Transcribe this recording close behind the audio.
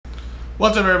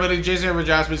What's up, everybody? Jason here for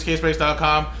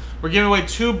JaspysCaseBreaks.com. We're giving away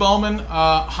 2 Bowman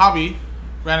Hobby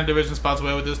random division spots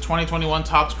away with this 2021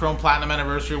 Topps Chrome Platinum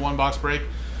Anniversary 1-box break.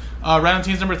 Random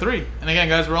teams number 3. And again,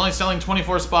 guys, we're only selling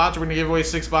 24 spots. We're going to give away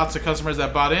 6 spots to customers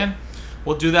that bought in.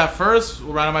 We'll do that first.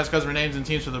 We'll randomize customer names and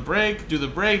teams for the break. Do the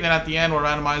break. Then at the end, we'll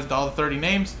randomize all the 30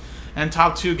 names. And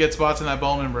top 2 get spots in that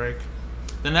Bowman break.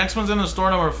 The next one's in the store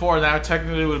number 4. That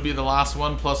technically would be the last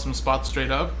one plus some spots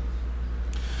straight up.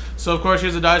 So, of course,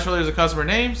 here's the dice roller. Here's the customer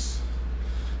names.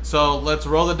 So, let's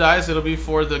roll the dice. It'll be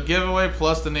for the giveaway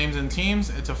plus the names and teams.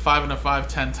 It's a 5 and a 5,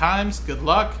 10 times. Good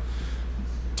luck.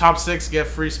 Top 6 get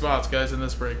free spots, guys, in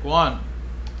this break. 1,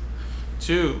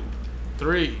 2,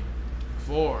 3,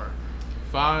 4,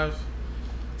 5,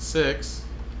 6,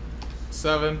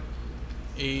 7,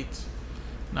 8,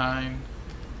 9,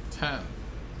 10.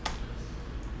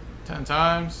 10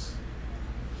 times.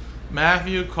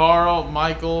 Matthew, Carl,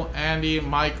 Michael, Andy,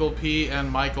 Michael P, and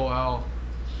Michael L.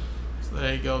 So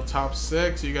there you go, top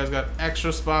 6. You guys got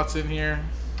extra spots in here.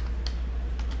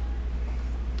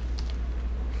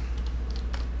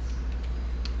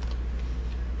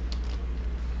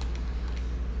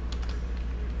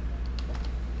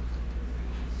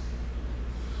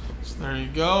 So there you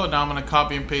go. Now I'm going to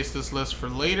copy and paste this list for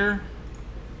later.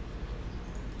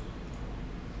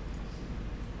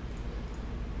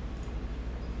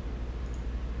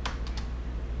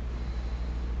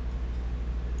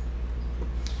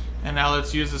 And now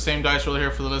let's use the same dice roller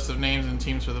here for the list of names and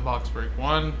teams for the box break.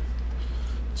 1,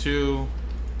 2,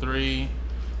 3,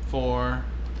 4,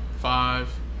 5,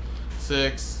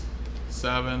 6,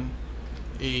 7,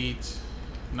 8,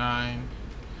 9,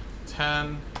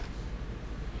 10.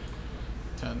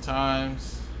 10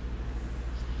 times.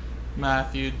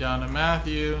 Matthew down to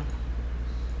Matthew.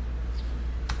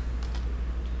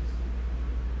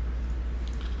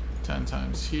 10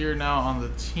 times here. Now on the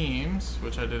teams,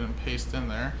 which I didn't paste in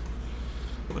there.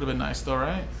 Would have been nice though,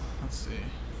 right? Let's see.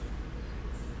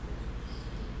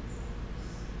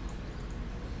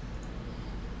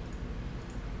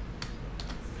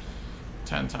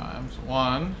 Ten times.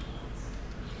 1,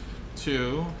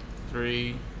 2,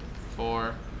 3,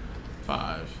 4,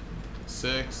 5,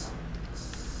 6,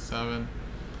 7,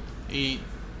 8,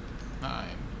 9,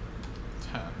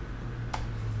 10.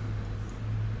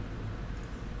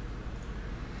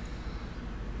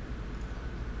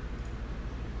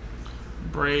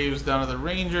 Braves down to the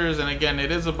Rangers, and again,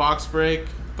 it is a box break,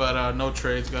 but no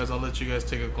trades, guys. I'll let you guys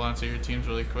take a glance at your teams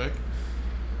really quick.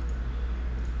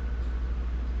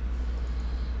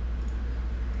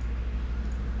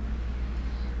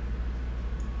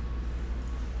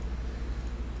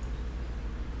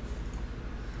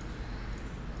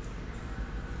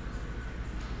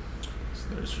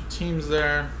 So there's your teams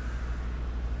there.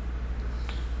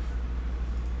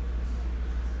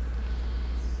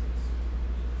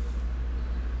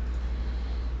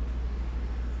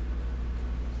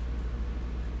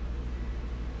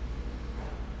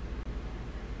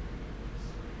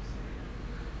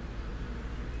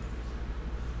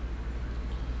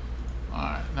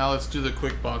 Now let's do the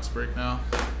quick box break now.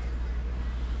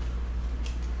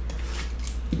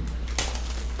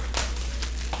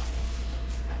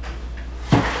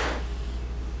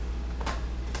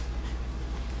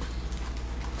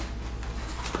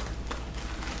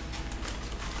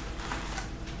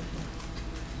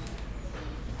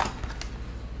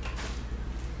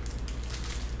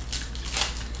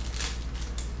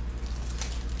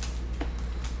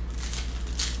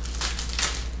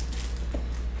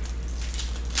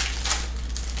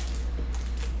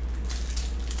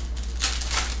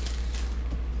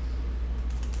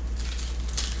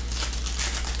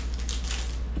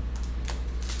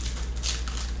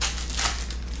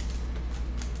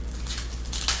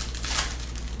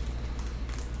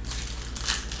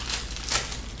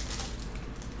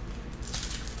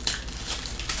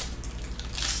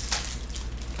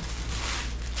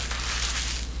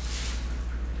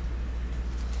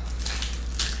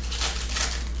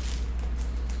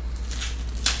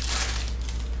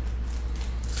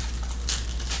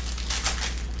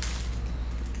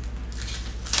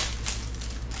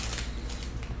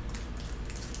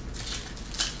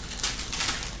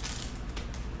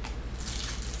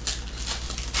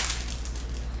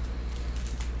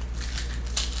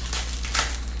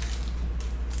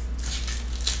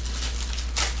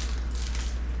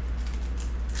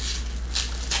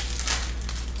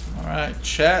 Alright,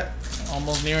 Chet,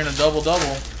 almost nearing a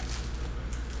double-double.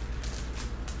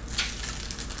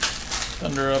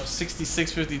 Thunder up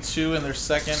 66-52 in their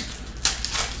second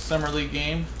Summer League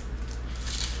game.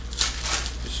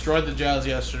 Destroyed the Jazz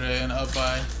yesterday and up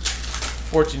by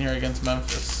 14 here against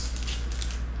Memphis.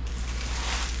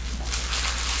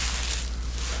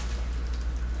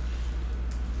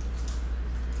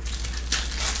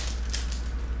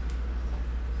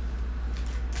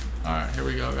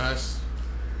 guys.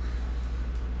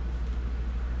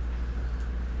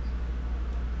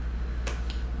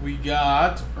 We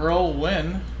got Earl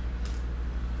Wynn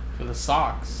for the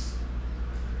Sox.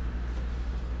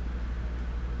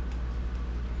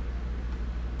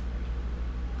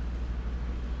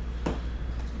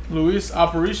 Luis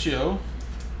Aparicio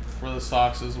for the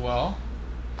Sox as well.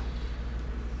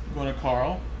 Going to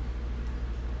Carl.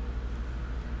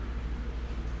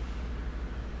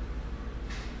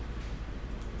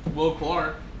 Will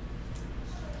Clark.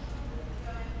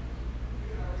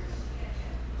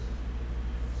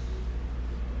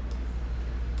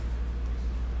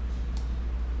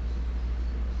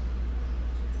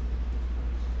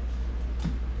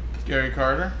 Gary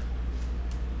Carter.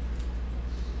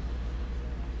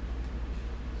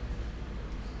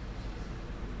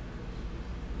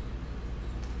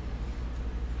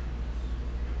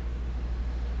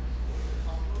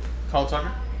 Kyle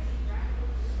Tucker.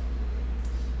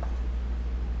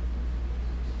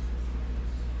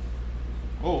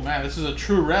 Oh man, this is a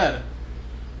true red.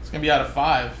 It's gonna be out of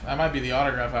 5. That might be the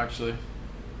autograph actually.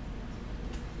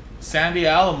 Sandy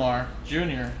Alomar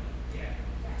Jr.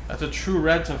 That's a true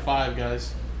red to 5,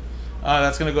 guys.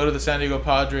 That's gonna go to the San Diego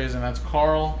Padres, and that's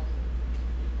Carl.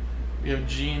 We have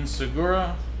Gene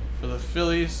Segura for the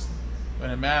Phillies,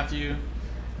 Bennett Matthew,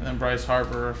 and then Bryce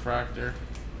Harper refractor.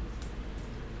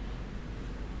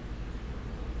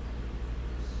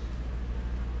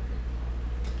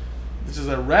 This is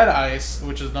a red ice,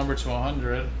 which is number to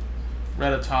 100.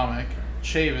 Red atomic.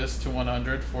 Chavis to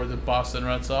 100 for the Boston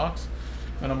Red Sox.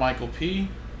 And a Michael P.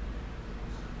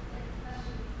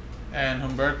 And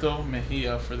Humberto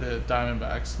Mejia for the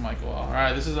Diamondbacks. Michael L.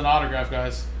 Alright, this is an autograph,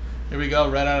 guys. Here we go.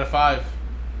 Red out of 5.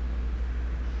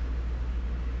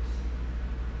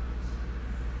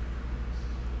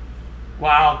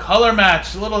 Wow, color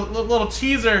match. Little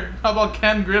teaser. How about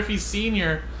Ken Griffey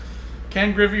Sr.?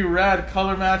 Ken Griffey red,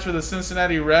 color match for the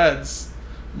Cincinnati Reds.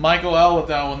 Michael L with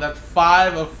that one. That's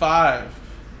 5 of 5.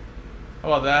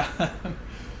 How about that?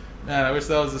 Man, I wish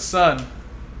that was the sun.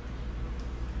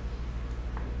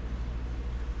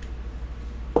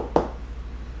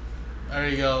 There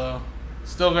you go, though.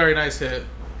 Still very nice hit.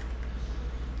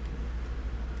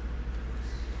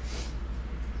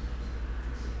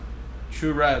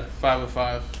 True red, 5 of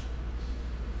 5.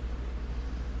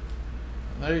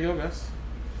 There you go, guys.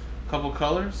 Couple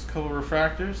colors, couple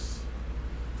refractors.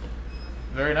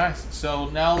 Very nice. So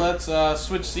now let's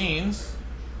switch scenes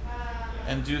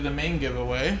and do the main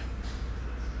giveaway.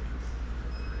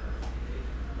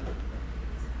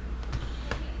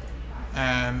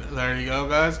 And there you go,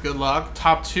 guys. Good luck.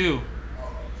 Top two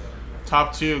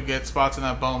get spots in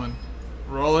that Bowman.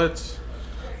 Roll it.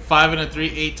 5 and a 3,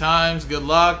 8 times. Good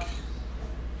luck.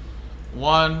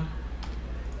 1,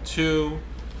 2,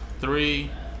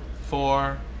 3,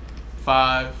 4,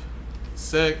 5,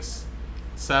 6,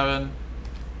 7,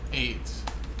 8.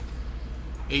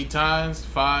 8 times.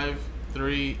 5,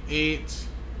 3, 8.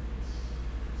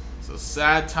 So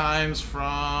sad times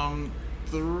from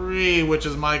 3, which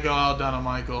is Michael. All done on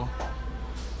Michael.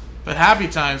 But happy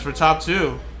times for top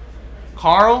 2.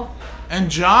 Carl and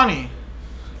Johnny.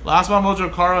 Last one,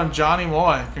 Mojo Carl and Johnny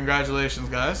Moy. Congratulations,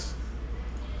 guys.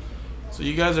 So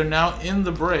you guys are now in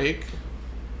the break.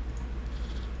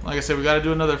 Like I said, we got to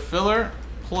do another filler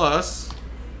plus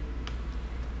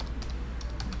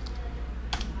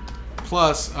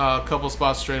a couple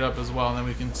spots straight up as well, and then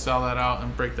we can sell that out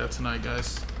and break that tonight,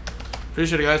 guys.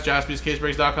 Appreciate it, guys.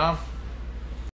 JaspysCaseBreaks.com.